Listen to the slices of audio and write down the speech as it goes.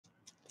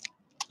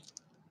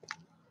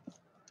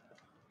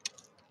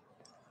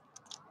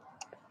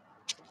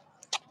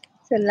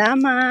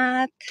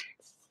Salamat.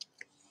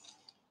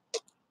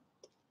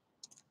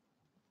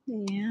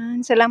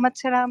 Ayan, salamat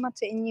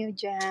sa inyo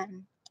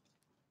dyan.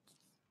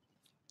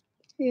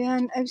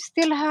 Ayan, I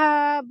still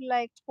have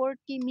like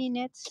 40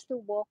 minutes to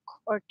walk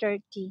or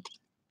 30.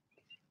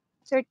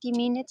 30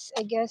 minutes,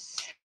 I guess.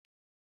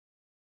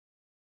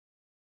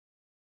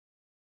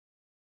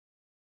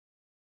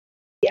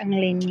 Ang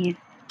linya.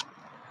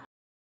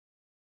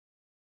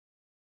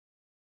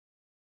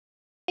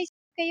 Guys,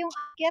 kayong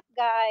akyat,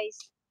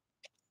 guys.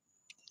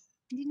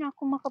 Hindi na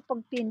ako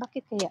makapag-pin.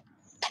 Bakit kaya?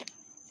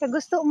 Sa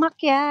gusto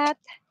umakyat.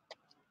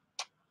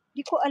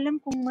 Hindi ko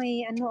alam kung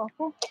may ano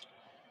ako.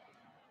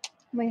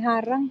 May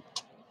harang.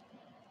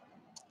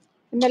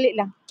 Sandali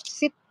lang.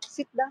 Sit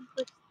down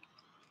first.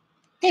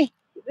 Hey,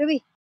 Ruby.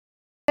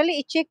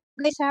 Dali, i-check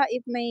guys ha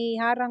if may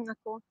harang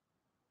ako.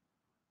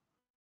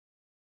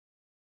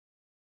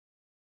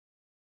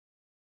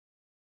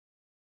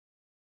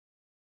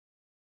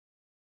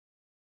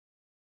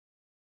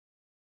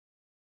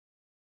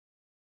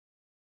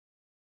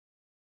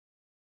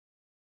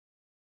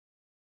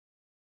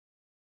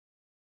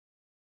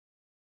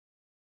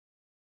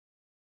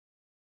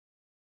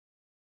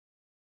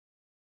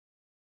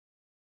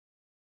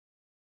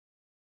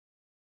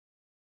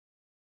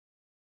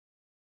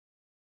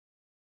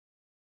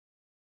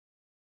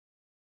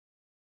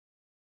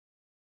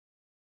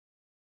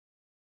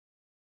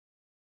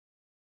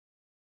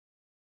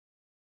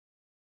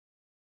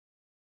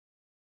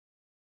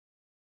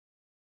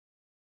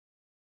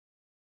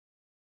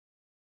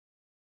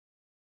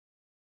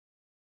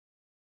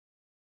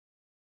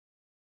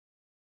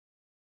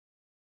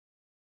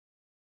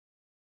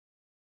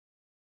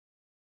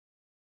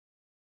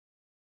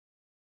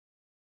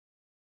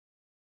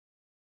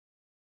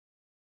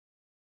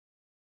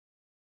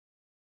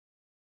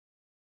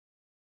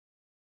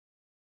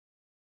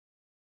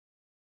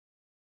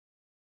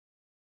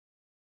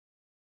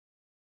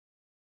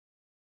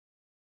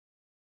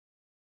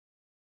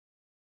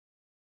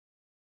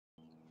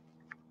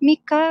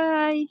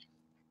 Mikay.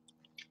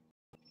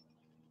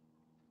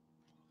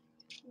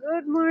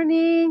 Good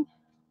morning.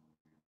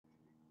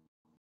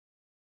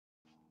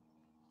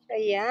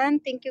 Ayan,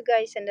 thank you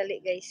guys.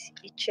 Sandali guys,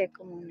 i-check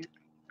ko muna.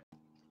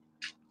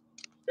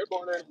 Good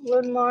morning.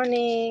 Good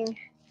morning.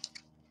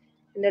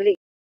 Sandali.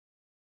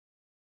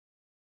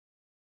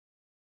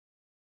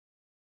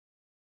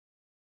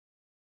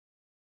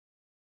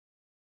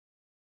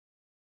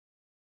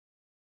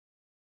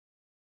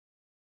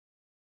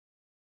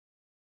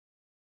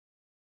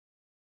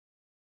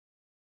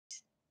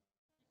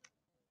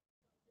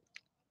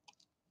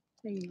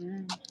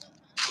 Ayan.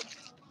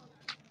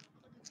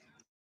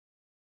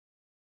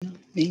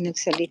 May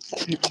nagsalita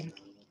na.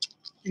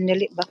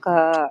 Sandali,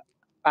 baka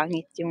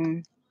pangit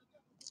yung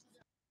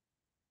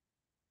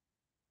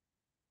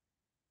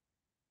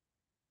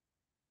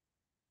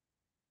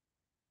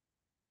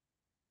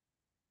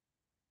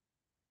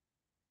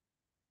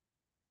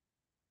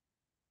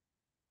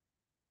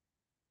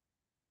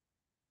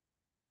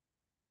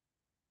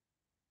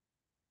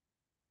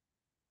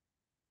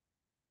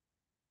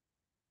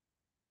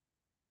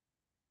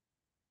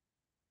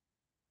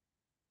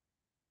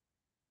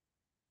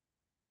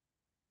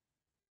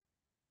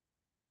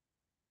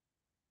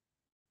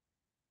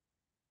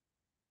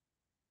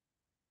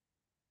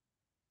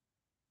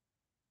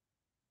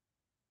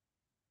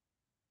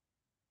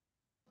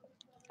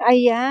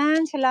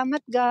ayan,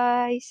 salamat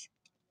guys.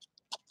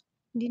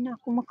 Hindi na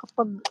ako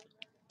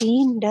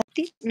makapag-pin.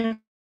 Dati na.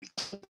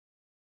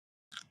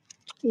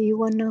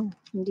 Iwan na.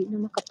 Hindi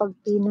na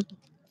makapag-pin.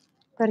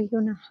 Pareho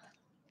na.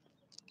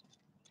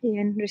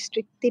 Ayan,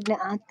 restricted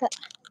na ata.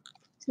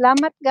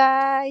 Salamat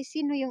guys.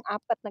 Sino yung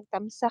apat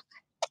nagtamsak?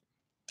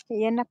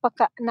 Ayan,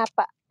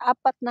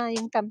 apat na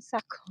yung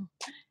tamsak ko.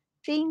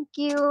 Thank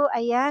you.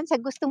 Ayan, sa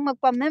gustong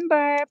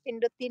magpa-member,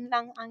 pindutin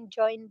lang ang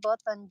join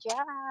button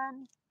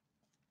dyan.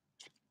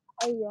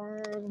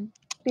 Ayan.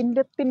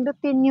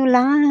 Pindutin nyo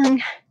lang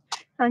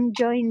ang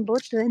join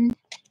button.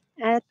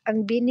 At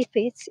ang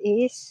benefits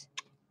is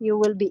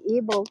you will be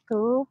able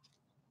to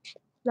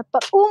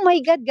oh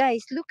my God,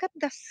 guys, look at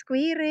the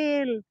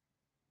squirrel.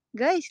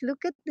 Guys,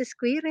 look at the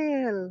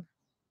squirrel.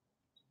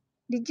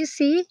 Did you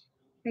see?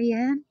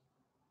 Ayan.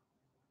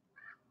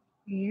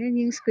 Ayan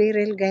yung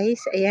squirrel,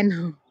 guys. Ayan,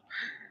 oh.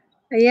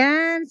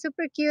 Ayan,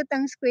 super cute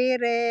ang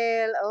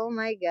squirrel. Oh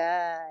my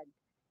God.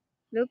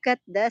 Look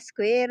at the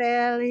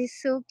squirrel. He's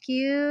so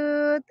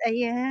cute.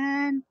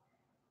 Ayan.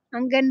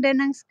 Ang ganda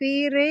ng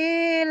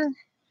squirrel.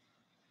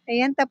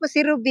 Ayan, tapos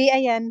si Ruby,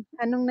 ayan.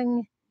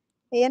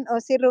 Ayan, oh,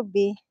 si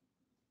Ruby.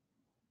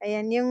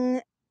 Ayan,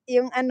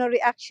 yung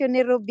reaction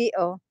ni Ruby,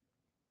 oh.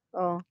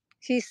 Oh,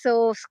 she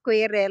saw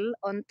squirrel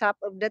on top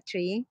of the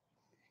tree.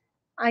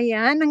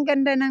 Ayan, ang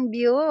ganda ng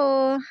view.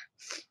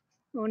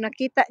 Oh,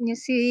 nakita niyo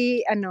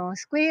si,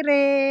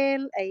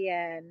 squirrel.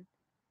 Ayan.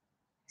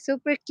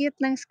 Super cute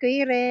ng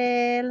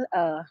squirrel.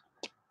 Oh.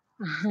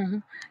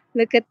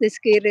 Look at the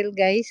squirrel,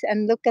 guys.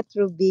 And look at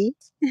Ruby.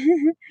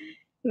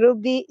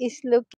 Ruby is looking